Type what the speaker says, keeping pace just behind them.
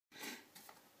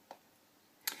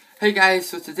Hey guys,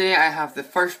 so today I have the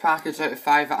first package out of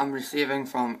 5 that I'm receiving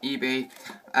from eBay.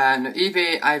 Now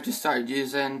eBay I've just started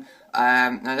using.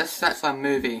 Now this is actually a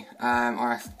movie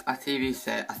or a TV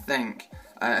set, I think.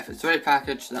 If it's the right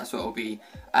package, that's what it'll be.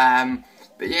 But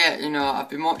yeah, you know,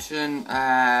 I've been watching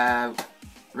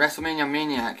WrestleMania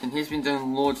Maniac, and he's been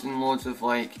doing loads and loads of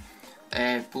like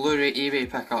Blu-ray eBay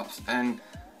pickups, and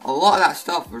a lot of that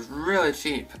stuff was really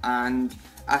cheap. And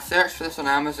I searched for this on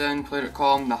Amazon,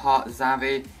 Play.com, The Hut,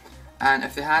 Zavi, and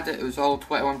if they had it, it was all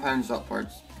 £21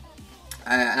 upwards.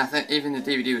 And I think even the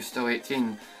DVD was still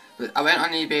 18. But I went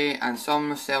on eBay and someone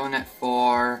was selling it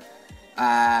for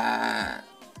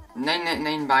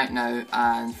 $9.99 back now,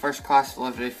 and first class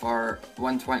delivery for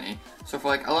 $1.20. So for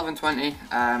like $11.20,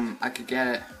 I could get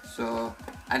it. So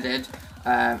I did.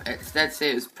 It did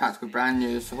say it was practically brand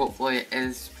new, so hopefully it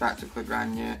is practically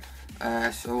brand new.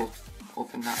 So we'll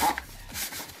open that up.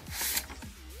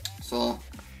 So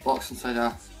box inside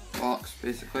a box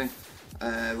basically.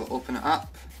 We'll open it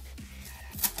up.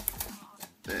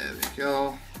 There we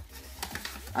go.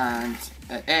 And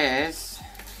it is,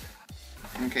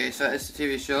 okay, so it's a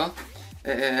TV show.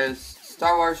 It is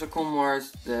Star Wars: The Clone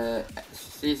Wars, the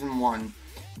season 1.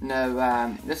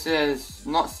 Now this is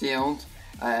not sealed,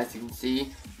 as you can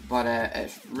see, but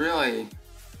it's really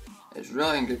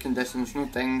in good condition. There's no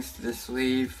dings to the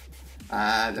sleeve.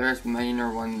 There is a minor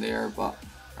one there, but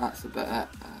that's a bit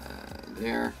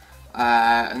there.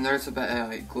 And there's a bit of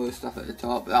like glue stuff at the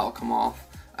top, but that'll come off.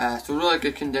 So really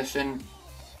good condition.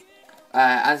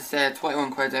 As I said,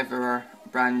 21 quid everywhere,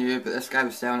 brand new, but this guy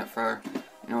was selling it for,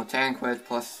 you know, 10 quid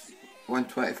plus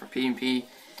 120 for P&P.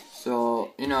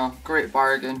 So, you know, great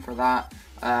bargain for that.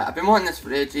 I've been wanting this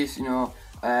for ages, you know.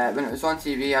 When it was on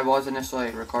TV, I was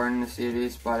initially recording the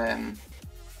series, but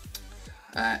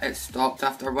it stopped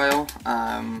after a while,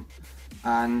 and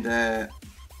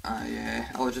I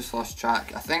just lost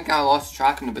track. I think I lost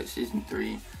track in about season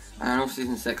 3, and I know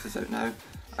season 6 is out now.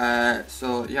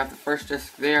 So you have the first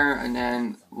disc there, and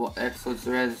then what episodes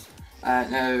there is.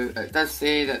 Now it does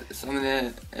say that some of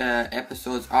the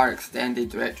episodes are extended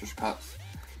director's cuts,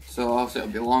 so obviously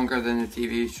it'll be longer than the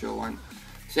TV show one.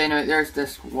 So anyway, there's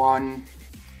disc 1,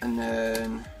 and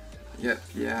then yep,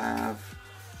 you have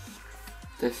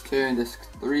disc 2 and disc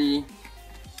 3,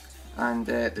 and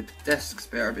the discs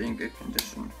better be in good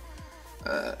condition.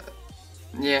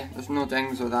 Yeah, there's no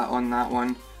dings with that on that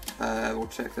one. We'll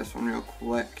check this one real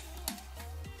quick.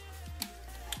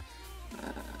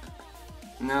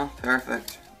 No,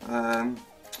 perfect.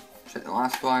 Check the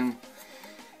last one.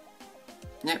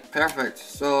 Yep, perfect.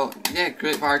 So yeah,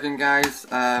 great bargain, guys.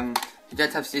 He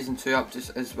did have season 2 up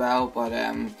just as well, but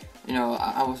you know,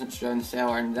 I wasn't sure on the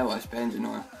seller, and didn't want to spend, you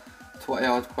know, 20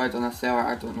 odd quid on a seller.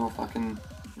 I don't know if I can,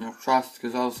 you know, trust,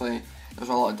 because obviously there's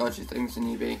a lot of dodgy things in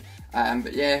eBay.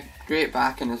 But yeah, great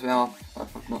backing as well.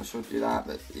 I've not showed you that,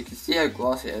 but you can see how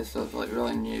glossy it is, so it's like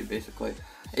really new basically.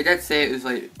 It did say it was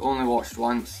like only watched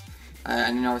once,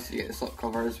 and then obviously you get the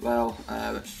slipcover as well,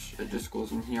 which it just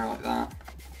goes in here like that.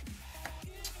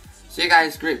 So yeah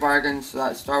guys, great bargain. So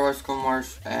that's Star Wars Clone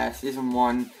Wars season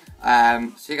 1.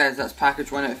 So you guys, that's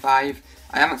package 1 out of 5.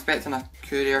 I am expecting a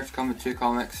courier to come with 2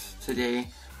 comics today,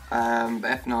 but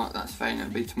if not, that's fine,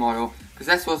 it'll be tomorrow, because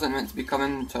this wasn't meant to be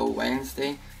coming until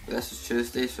Wednesday, but this is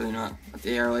Tuesday, so you know, a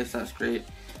day early, so that's great.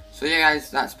 So yeah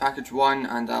guys, that's package 1,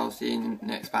 and I'll see you in the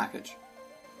next package.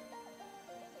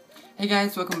 Hey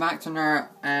guys, welcome back to another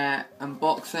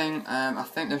unboxing. I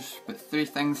think there's about 3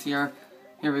 things here.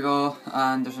 Here we go,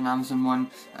 and there's an Amazon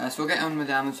one. So we'll get on with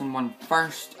the Amazon one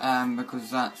first, because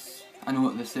that's, I know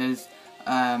what this is.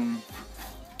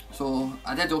 So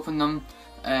I did open them,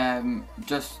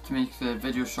 just to make the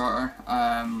video shorter.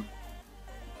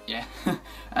 Yeah,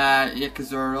 yeah, because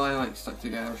they were really like stuck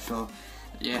together. So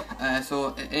yeah,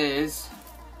 so it is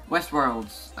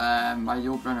Westworlds by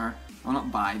Yul Brynner. Well, not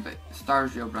by, but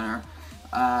stars Yul Brynner.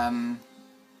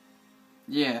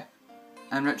 Yeah,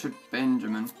 and Richard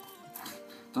Benjamin.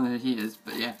 Don't know who he is,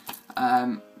 but yeah.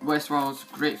 Westworld's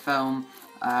great film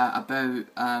about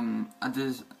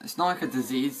it's not like a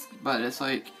disease, but it's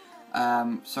like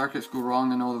circuits go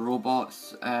wrong in all the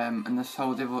robots in this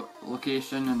holiday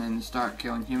location, and then they start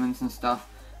killing humans and stuff.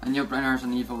 And Yul Brynner's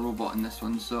an evil robot in this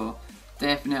one, so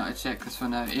definitely check this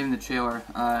one out. Even the trailer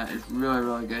is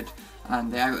really good,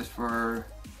 and I got this for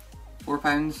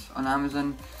 £4 on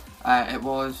Amazon. It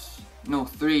was, no,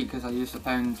 3, because I used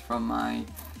 £1 from my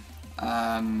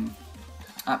at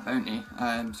Bounty,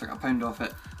 so I got £1 off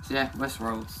it. So yeah,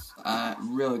 Westworld's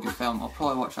really good film. I'll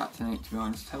probably watch that tonight, to be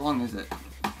honest. How long is it?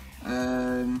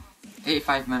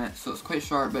 85 minutes, so it's quite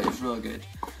short, but it's really good.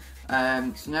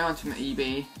 So now onto my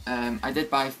eBay. I did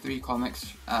buy 3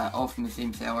 comics, all from the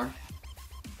same seller.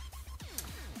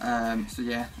 So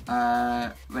yeah,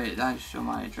 wait, did I show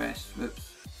my address?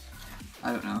 Whoops.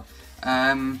 I don't know.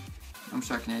 I'm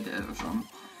sure I can edit it if it's wrong.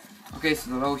 Okay,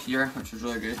 so they're all here, which is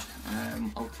really good.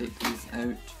 I'll take these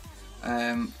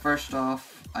out. First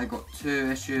off, I got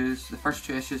 2 issues, the first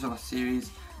 2 issues of a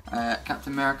series.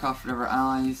 Captain America Forever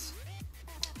Allies,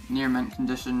 near mint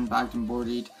condition, bagged and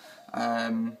boarded.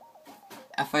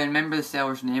 If I remember the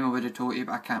seller's name I would have told you,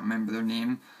 but I can't remember their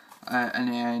name. And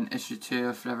then issue 2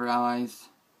 of Forever Allies,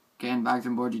 again bagged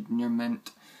and boarded, near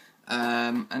mint.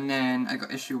 And then I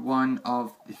got issue 1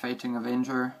 of the Fighting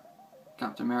Avenger,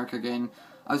 Captain America again.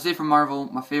 I would say from Marvel,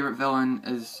 my favourite villain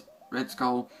is Red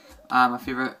Skull. My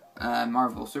favourite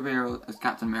Marvel superhero is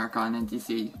Captain America, and then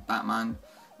DC, Batman.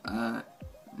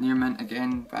 Near mint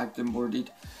again, bagged and boarded.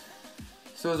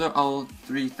 So those are all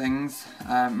 3 things.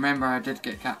 Remember, I did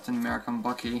get Captain America and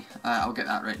Bucky. I'll get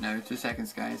that right now. 2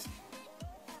 seconds, guys.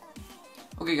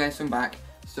 Okay guys, so I'm back.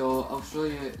 So I'll show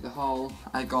you the haul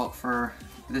I got for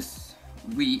this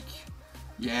week.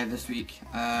 Yeah, this week.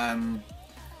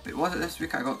 Wait, was it this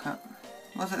week I got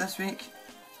Was it this week?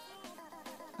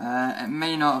 It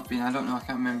may not have been, I don't know, I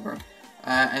can't remember.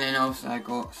 And then also I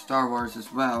got Star Wars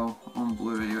as well on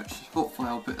Blu-ray, which hopefully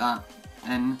I'll put that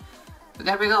in. But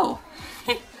there we go.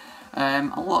 A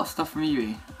lot of stuff from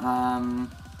eBay.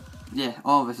 Yeah,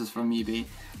 all of this is from eBay.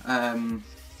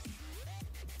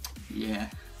 Yeah.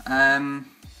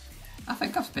 I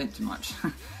think I've spent too much.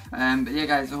 But yeah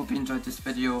guys, I hope you enjoyed this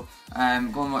video.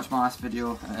 Go and watch my last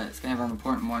video, it's kind of an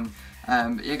important one.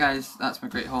 But yeah guys, that's my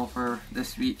great haul for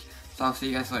this week. So I'll see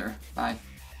you guys later. Bye.